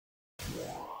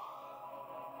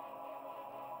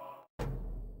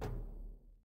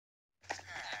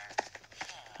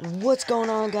What's going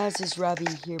on, guys? It's Robbie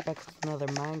here, back with another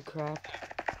Minecraft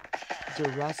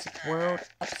Jurassic World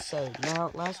episode.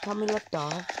 Now, last time we left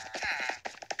off,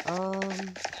 I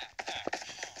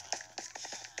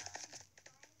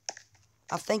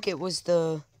think it was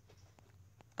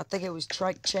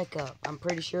Trike Checkup. I'm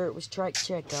pretty sure it was Trike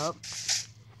Checkup.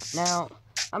 Now,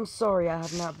 I'm sorry I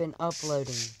have not been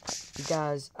uploading. You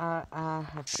guys, I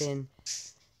have been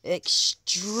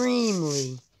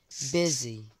extremely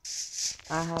busy.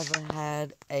 I have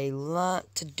had a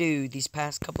lot to do these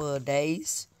past couple of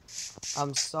days.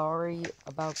 I'm sorry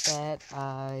about that.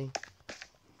 I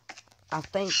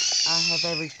think I have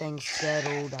everything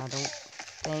settled. I don't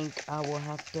think I will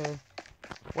have to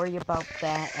worry about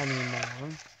that anymore.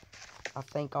 I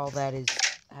think all that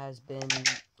has been,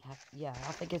 yeah,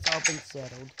 I think it's all been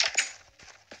settled.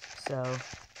 So,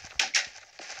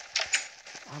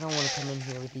 I don't want to come in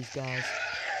here with these guys.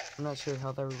 I'm not sure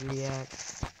how they'll react.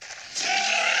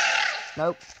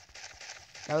 Nope.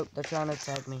 Nope, they're trying to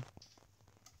attack me.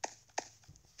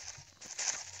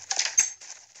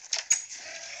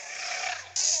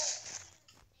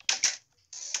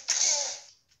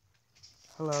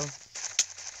 Hello.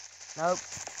 Nope.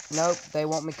 Nope, they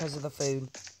want me because of the food.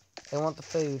 They want the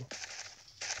food.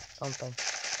 Don't they?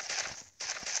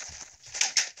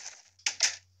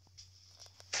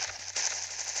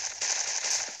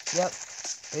 Yep.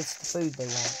 It's the food they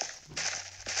want.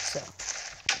 So,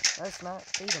 let's not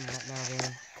feed them right now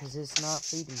then, because it's not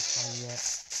feeding time yet.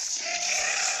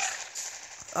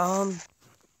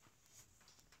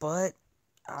 But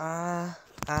I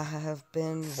have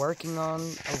been working on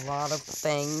a lot of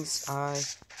things. I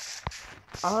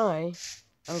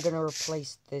am gonna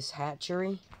replace this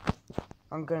hatchery.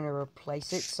 I'm gonna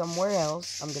replace it somewhere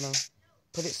else. I'm gonna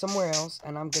put it somewhere else,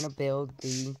 and I'm gonna build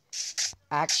the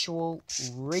actual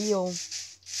real,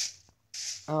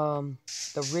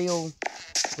 the real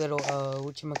little,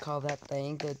 whatchamacall that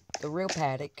thing, the real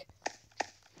paddock.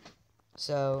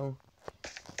 So,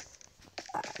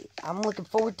 I'm looking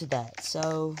forward to that.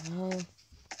 So,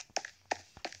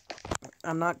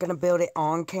 I'm not gonna build it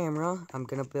on camera. I'm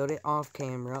gonna build it off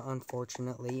camera.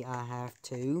 Unfortunately, I have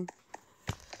to.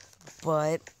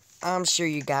 But, I'm sure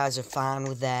you guys are fine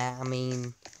with that. I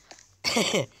mean,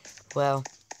 well,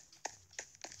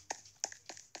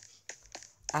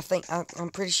 I'm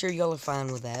pretty sure y'all are fine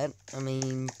with that. I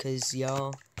mean, cause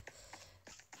y'all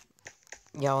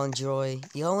enjoy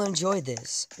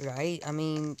this, right? I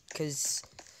mean, cause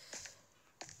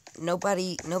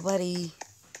nobody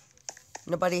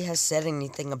has said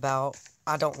anything about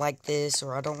I don't like this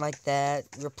or I don't like that.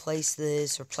 Replace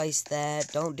this, replace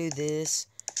that. Don't do this,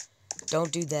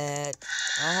 don't do that.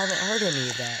 I haven't heard any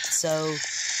of that. So,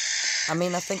 I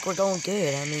mean, I think we're going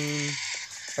good. I mean,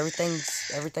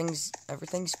 everything's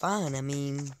fine. I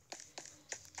mean,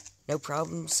 no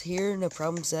problems here, no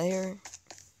problems there.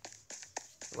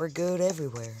 We're good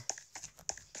everywhere.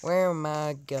 Where am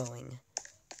I going?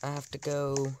 I have to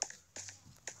go,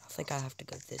 I think I have to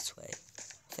go this way.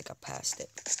 I think I passed it.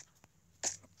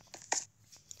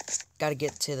 Gotta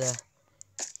get to the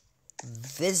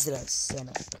visitor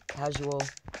center. Casual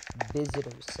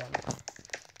visitor center.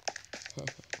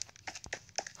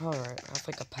 Alright, I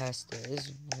think I passed it.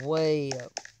 It's way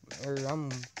up.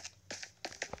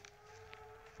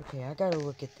 Okay, I gotta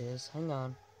look at this. Hang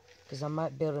on. Because I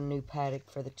might build a new paddock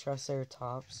for the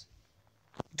Triceratops.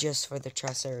 Just for the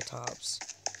Triceratops.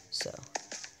 So.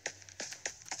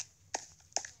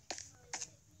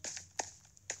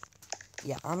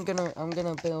 Yeah, I'm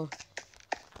gonna build.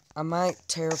 I might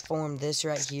terraform this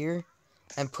right here.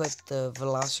 And put the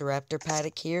Velociraptor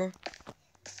paddock here.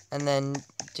 And then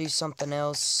do something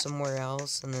else somewhere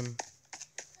else. And then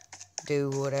do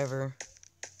whatever.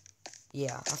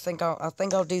 Yeah, I think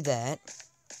I'll do that.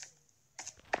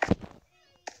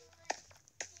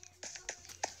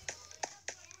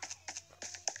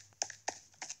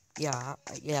 Yeah,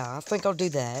 I think I'll do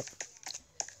that.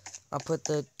 I'll put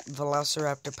the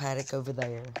Velociraptor paddock over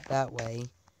there, that way.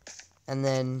 And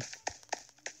then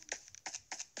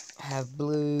have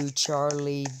Blue,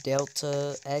 Charlie,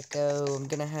 Delta, Echo. I'm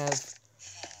gonna have,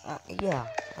 yeah,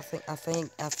 I think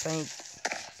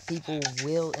people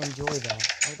will enjoy that.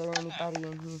 Are there anybody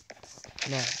in here?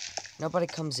 No, nobody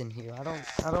comes in here. I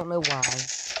don't know why,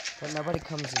 but nobody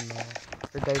comes in there,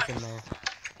 or goes in there.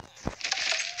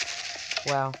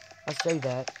 Wow, I say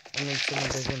that, and then someone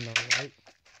goes in there, right?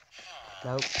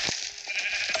 Nope.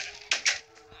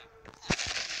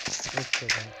 Let's do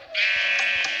that.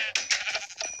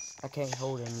 I can't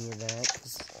hold any of that,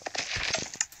 because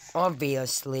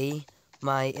obviously,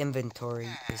 my inventory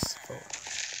is full.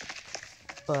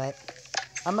 But,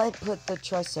 I might put the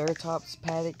Triceratops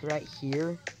paddock right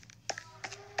here.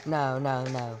 No, no,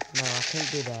 no. No, I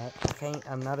can't do that.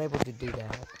 I'm not able to do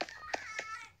that.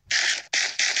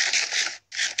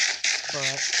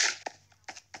 But,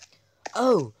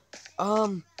 oh,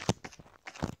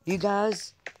 you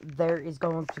guys, there is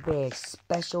going to be a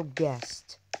special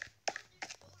guest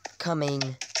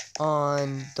coming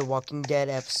on the Walking Dead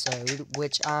episode,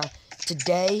 which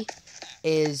today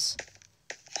is,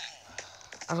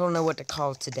 I don't know what to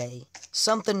call today.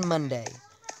 Something Monday.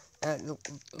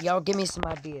 Y'all give me some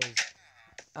ideas.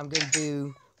 I'm gonna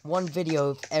do one video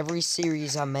of every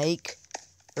series I make,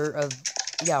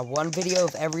 one video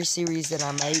of every series that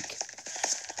I make,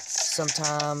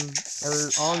 sometime,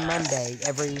 on Monday,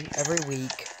 every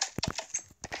week.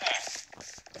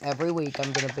 Every week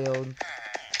I'm gonna build,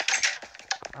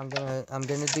 I'm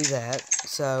gonna do that,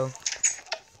 so,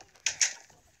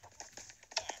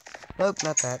 nope,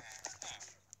 not that.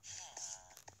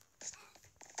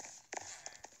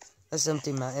 Let's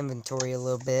empty my inventory a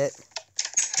little bit.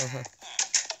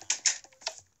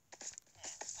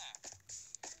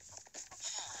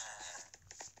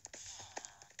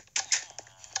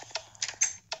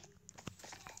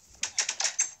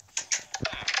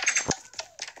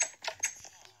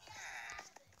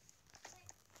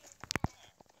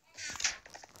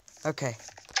 Okay.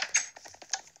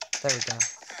 There we go.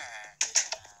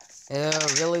 Yeah,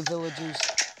 really, villagers?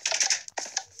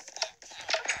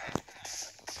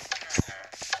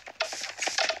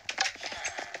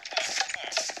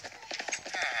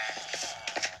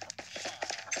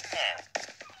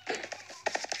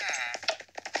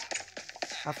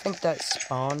 I think that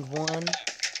spawned one.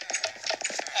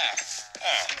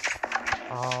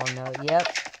 Oh no, yep.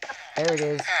 There it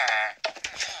is.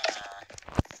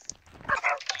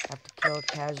 Have to kill a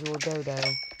casual dodo.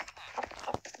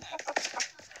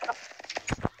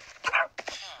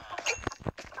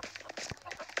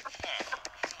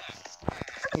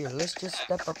 Here, let's just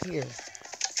step up here.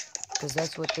 Because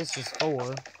that's what this is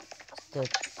for. To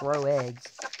throw eggs.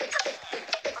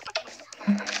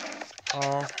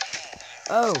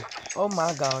 Oh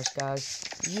my gosh, guys.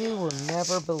 You will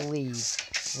never believe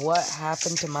what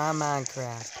happened to my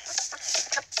Minecraft.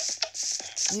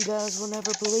 You guys will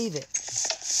never believe it.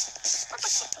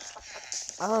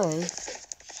 Come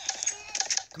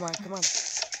on.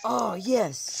 Oh,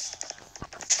 yes.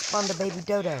 Spawned a baby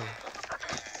dodo.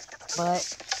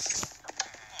 But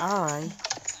I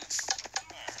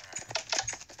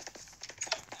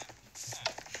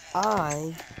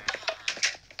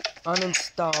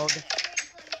uninstalled.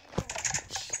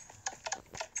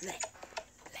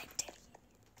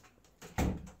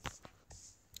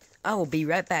 I will be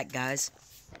right back, guys.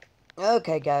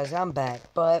 Okay, guys, I'm back.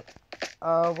 But,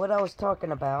 what I was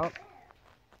talking about,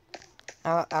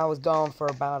 I was gone for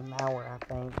about an hour, I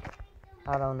think.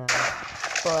 I don't know.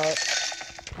 But,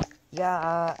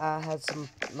 yeah, I had some,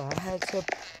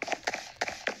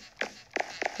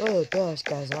 oh gosh,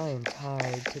 guys, I am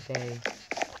tired today.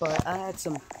 But I had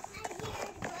some,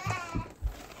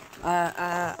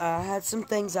 I had some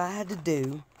things I had to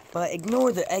do. But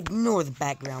ignore the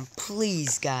background,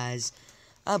 please, guys.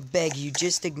 I beg you,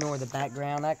 just ignore the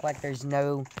background. Act like there's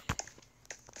nothing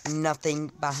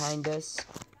behind us.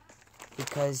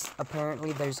 Because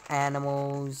apparently there's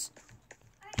animals,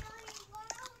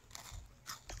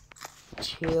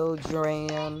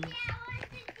 children,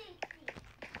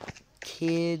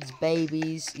 kids,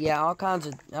 babies, yeah, all kinds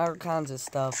of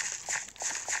stuff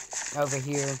over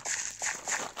here.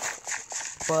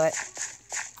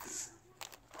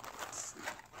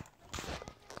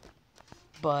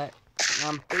 But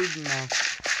I'm feeding my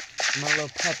little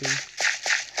puppy.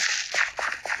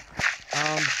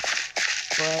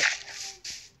 But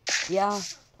yeah,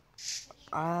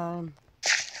 oh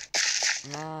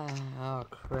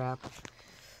crap.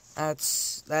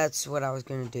 That's what I was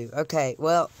gonna do. Okay,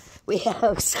 well, we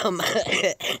have some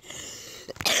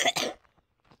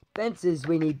fences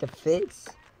we need to fix.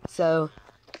 So,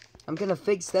 I'm gonna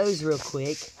fix those real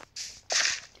quick.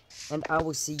 And I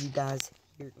will see you guys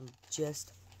here in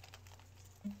just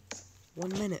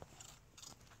 1 minute.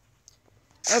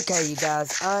 Okay, you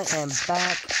guys, I am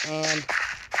back, and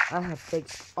I have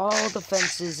fixed all the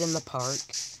fences in the park.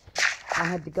 I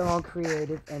had to go on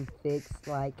creative and fix,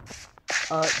 like,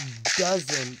 a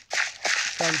dozen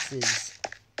fences,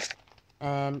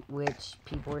 and which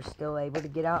people are still able to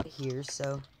get out here,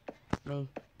 so let me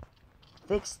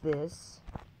fix this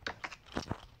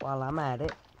while I'm at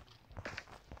it.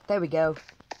 There we go.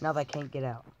 Now they can't get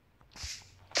out.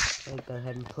 Let me go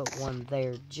ahead and put one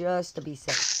there just to be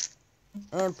safe.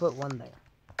 And put one there.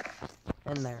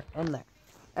 And there. And there.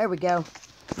 There we go.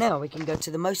 Now we can go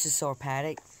to the mosasaur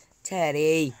paddock.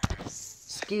 Teddy.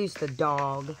 Excuse the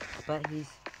dog. But he's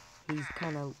He's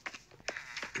kind of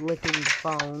licking the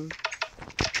phone.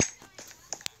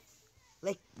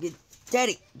 Lick,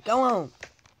 Daddy, go on.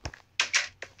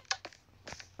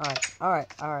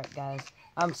 Alright, guys.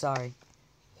 I'm sorry.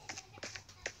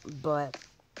 But,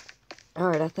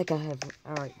 alright, I think I have,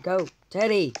 alright, go,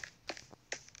 Teddy.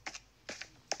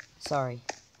 Sorry.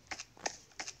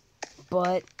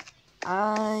 But,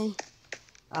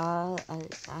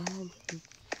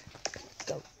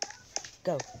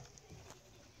 go.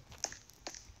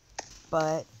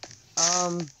 But,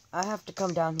 I have to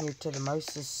come down here to the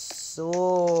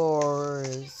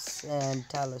Mosasaurus and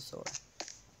Tylosaur.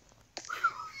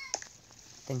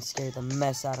 Things scare the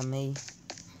mess out of me.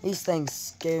 These things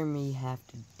scare me half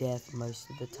to death most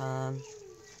of the time.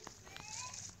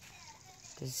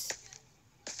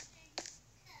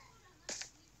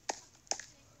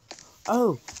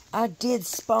 Oh, I did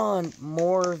spawn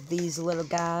more of these little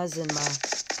guys in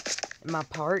my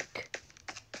park.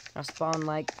 I spawned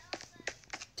like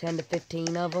 10 to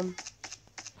 15 of them.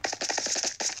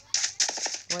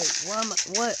 Wait,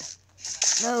 what?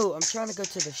 No, I'm trying to go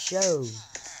to the show.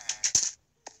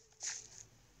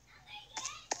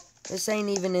 This ain't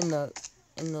even in the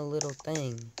little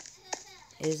thing,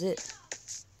 is it?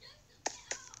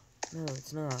 No,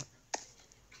 it's not.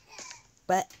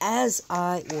 But as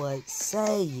I was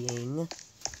saying,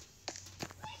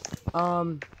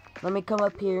 let me come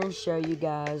up here and show you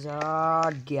guys.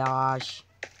 Oh gosh.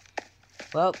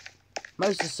 Well,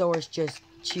 Mosasaurus just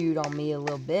chewed on me a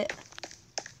little bit.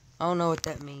 I don't know what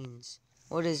that means.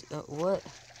 What is what?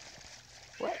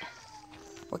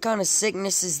 What kind of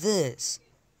sickness is this?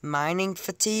 Mining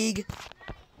fatigue?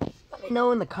 Let me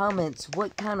know in the comments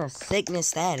what kind of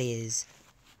sickness that is.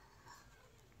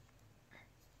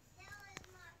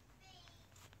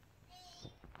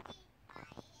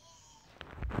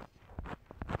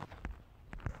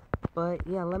 But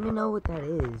yeah, let me know what that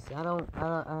is. I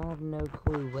have no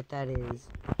clue what that is.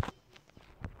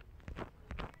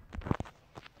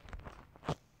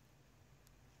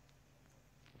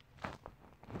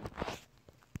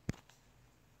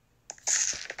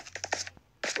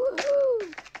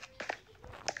 Woohoo!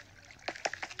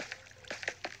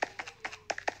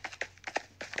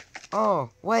 Oh,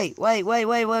 wait.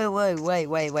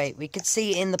 We could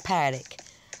see it in the paddock.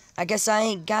 I guess I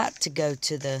ain't got to go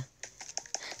to the...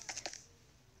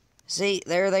 See,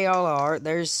 there they all are.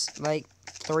 There's like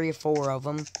 3 or 4 of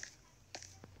them.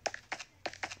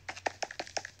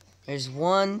 There's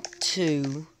 1,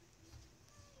 2.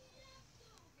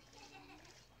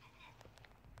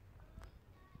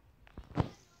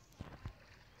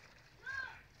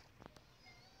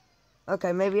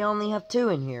 Okay, maybe I only have 2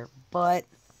 in here, but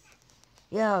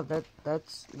yeah,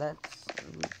 that's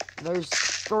there's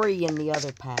 3 in the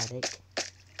other paddock.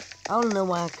 I don't know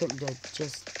why I couldn't have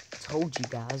just told you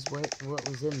guys what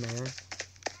was in there.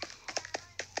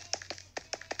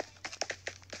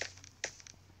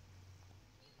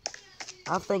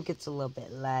 I think it's a little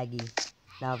bit laggy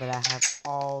now that I have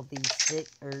all these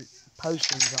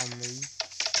potions on me.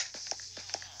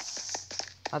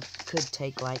 I could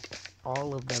take like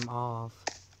all of them off.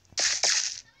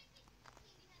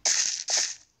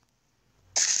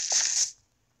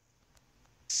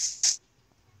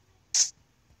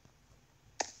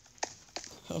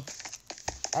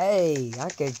 Hey, I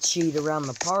could cheat around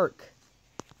the park.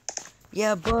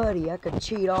 Yeah, buddy, I could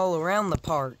cheat all around the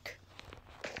park.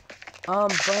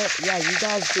 But yeah, you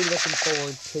guys be looking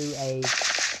forward to a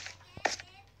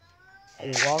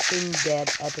Walking Dead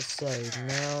episode.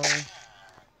 No.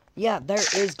 Yeah, there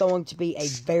is going to be a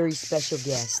very special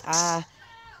guest. I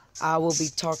will be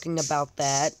talking about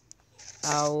that.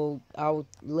 I'll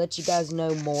let you guys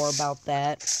know more about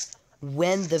that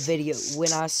when the video,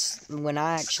 when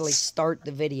I actually start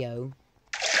the video.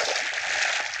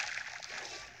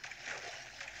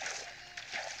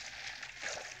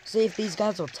 See if these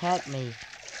guys will attack me.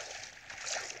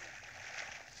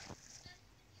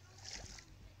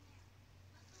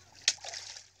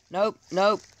 Nope.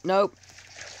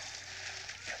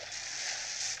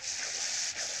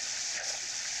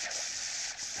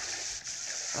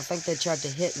 I think they tried to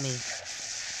hit me.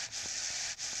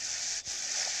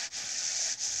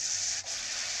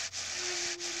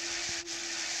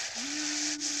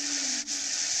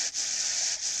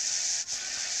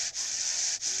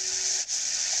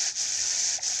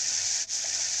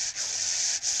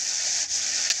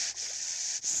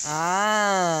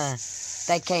 Ah,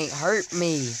 they can't hurt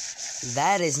me.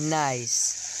 That is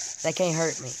nice. They can't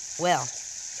hurt me. Well,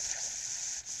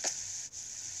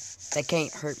 they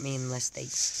can't hurt me unless they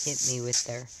hit me with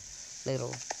their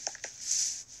little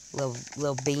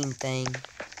beam thing.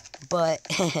 But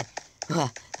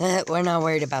we're not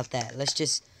worried about that. Let's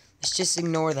just Let's just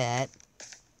ignore that.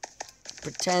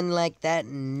 Pretend like that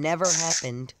never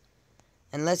happened.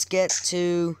 And let's get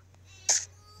to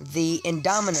the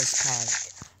Indominus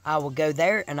paddock. I will go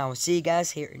there, and I will see you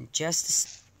guys here in just a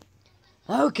second.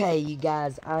 Okay, you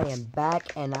guys, I am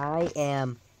back, and I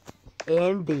am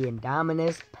in the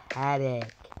Indominus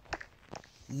paddock.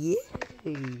 Yay!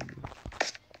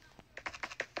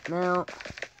 Now,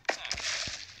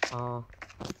 oh,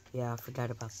 yeah, I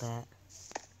forgot about that.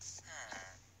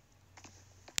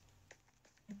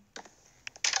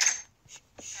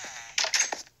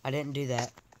 I didn't do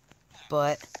that,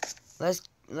 but let's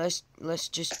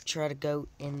just try to go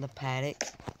in the paddock.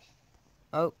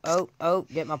 Oh,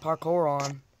 get my parkour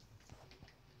on.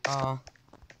 Oh,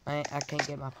 I can't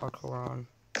get my parkour on.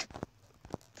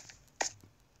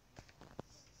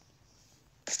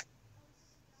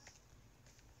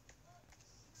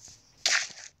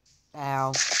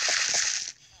 Ow.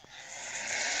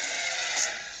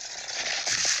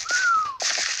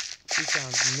 She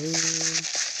sounds mean.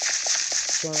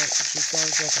 She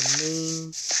sounds like a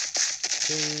mean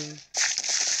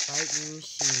fighting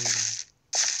machine.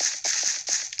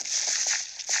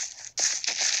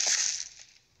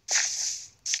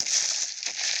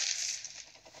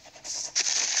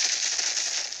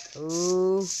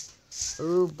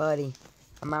 Ooh, buddy.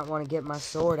 I might want to get my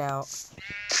sword out.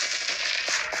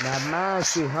 Never mind,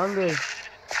 she hungry.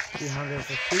 She hungry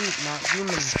for food, not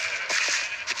humans.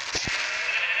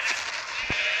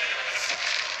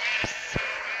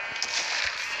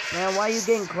 Man, why are you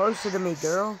getting closer to me,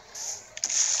 girl?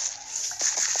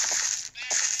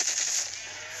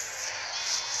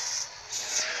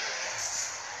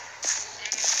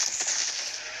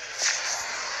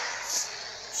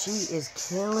 She is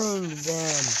killing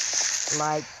them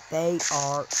like they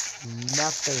are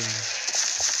nothing.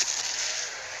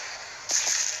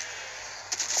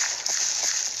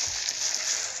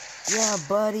 Yeah,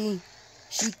 buddy.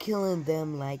 She killing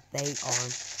them like they are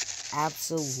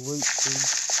absolutely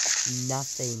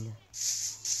nothing.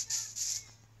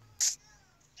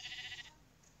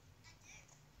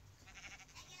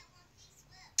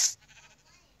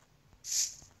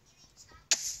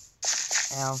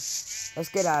 Ow. Let's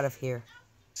get out of here.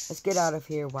 Let's get out of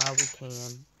here while we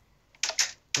can.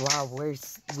 While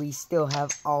we still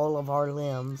have all of our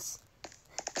limbs.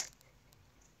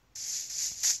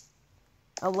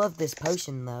 I love this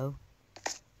potion though.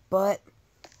 But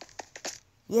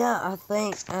yeah,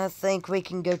 I think we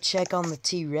can go check on the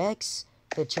T-Rex,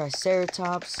 the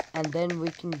Triceratops, and then we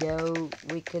can end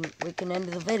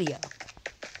the video.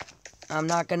 I'm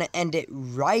not gonna end it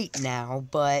right now,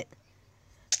 but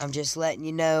I'm just letting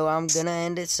you know I'm gonna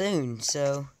end it soon,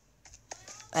 so.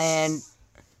 And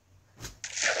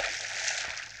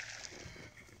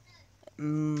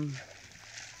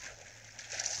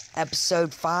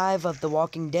episode 5 of The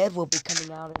Walking Dead will be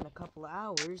coming out in a couple of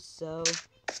hours, so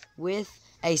with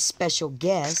a special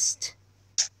guest,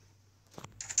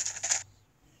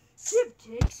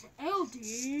 Jurassic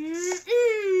LDE.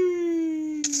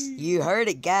 You heard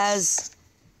it, guys.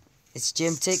 It's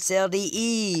Jurassic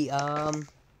LDE.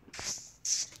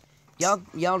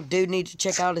 Y'all do need to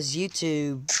check out his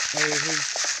YouTube.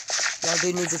 Y'all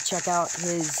do need to check out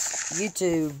his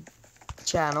YouTube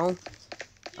channel.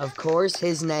 Of course,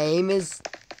 his name is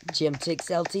Jurassic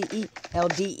LDE.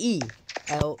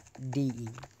 LDE.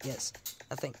 Yes,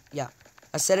 I think. Yeah,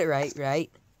 I said it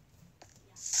right?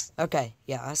 Okay,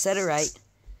 yeah, I said it right.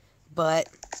 But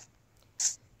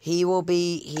he will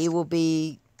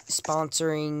be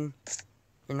sponsoring,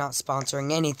 or not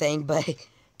sponsoring anything, but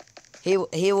he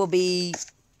will be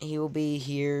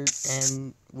here,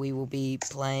 and we will be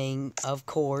playing, of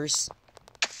course,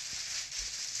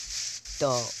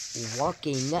 The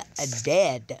Walking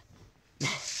Dead.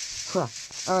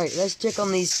 Alright, let's check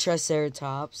on these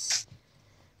Triceratops,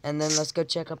 and then let's go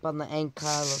check up on the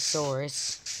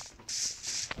Ankylosaurus.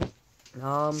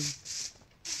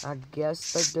 I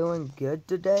guess they're doing good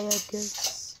today, I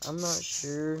guess. I'm not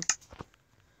sure.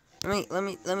 Let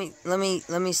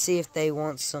me see if they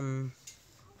want some.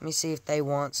 Let me see if they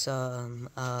want some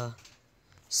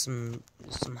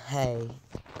hay.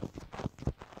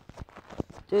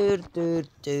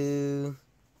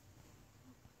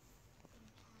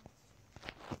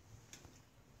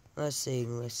 Let's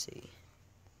see.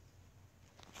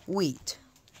 Wheat.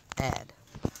 Add.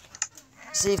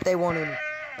 See if they want any.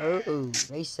 Oh,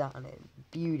 they sounded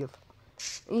beautiful.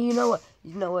 You know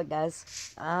what,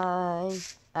 guys?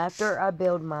 After I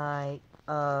build my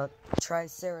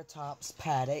Triceratops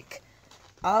paddock,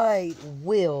 I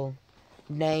will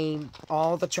name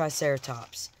all the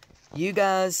Triceratops. You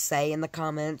guys say in the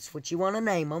comments what you want to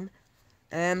name them,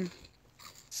 and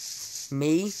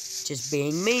me, just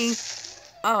being me,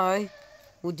 I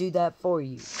will do that for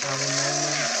you. I will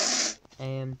name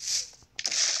them, and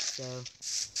so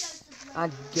I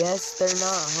guess they're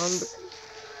not hungry.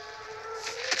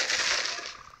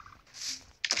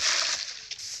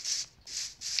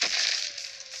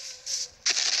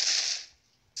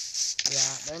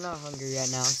 Yeah, they're not hungry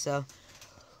right now, so,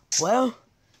 well,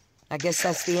 I guess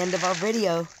that's the end of our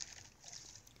video.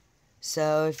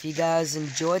 So, if you guys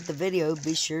enjoyed the video,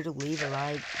 be sure to leave a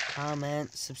like,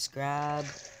 comment, subscribe,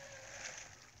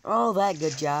 all that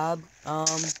good job.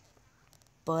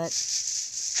 But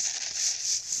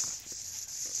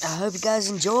I hope you guys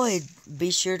enjoyed.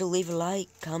 Be sure to leave a like,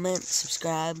 comment,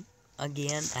 subscribe.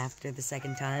 Again, after the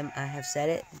second time I have said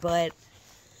it, but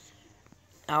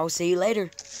I will see you later.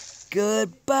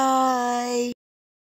 Goodbye.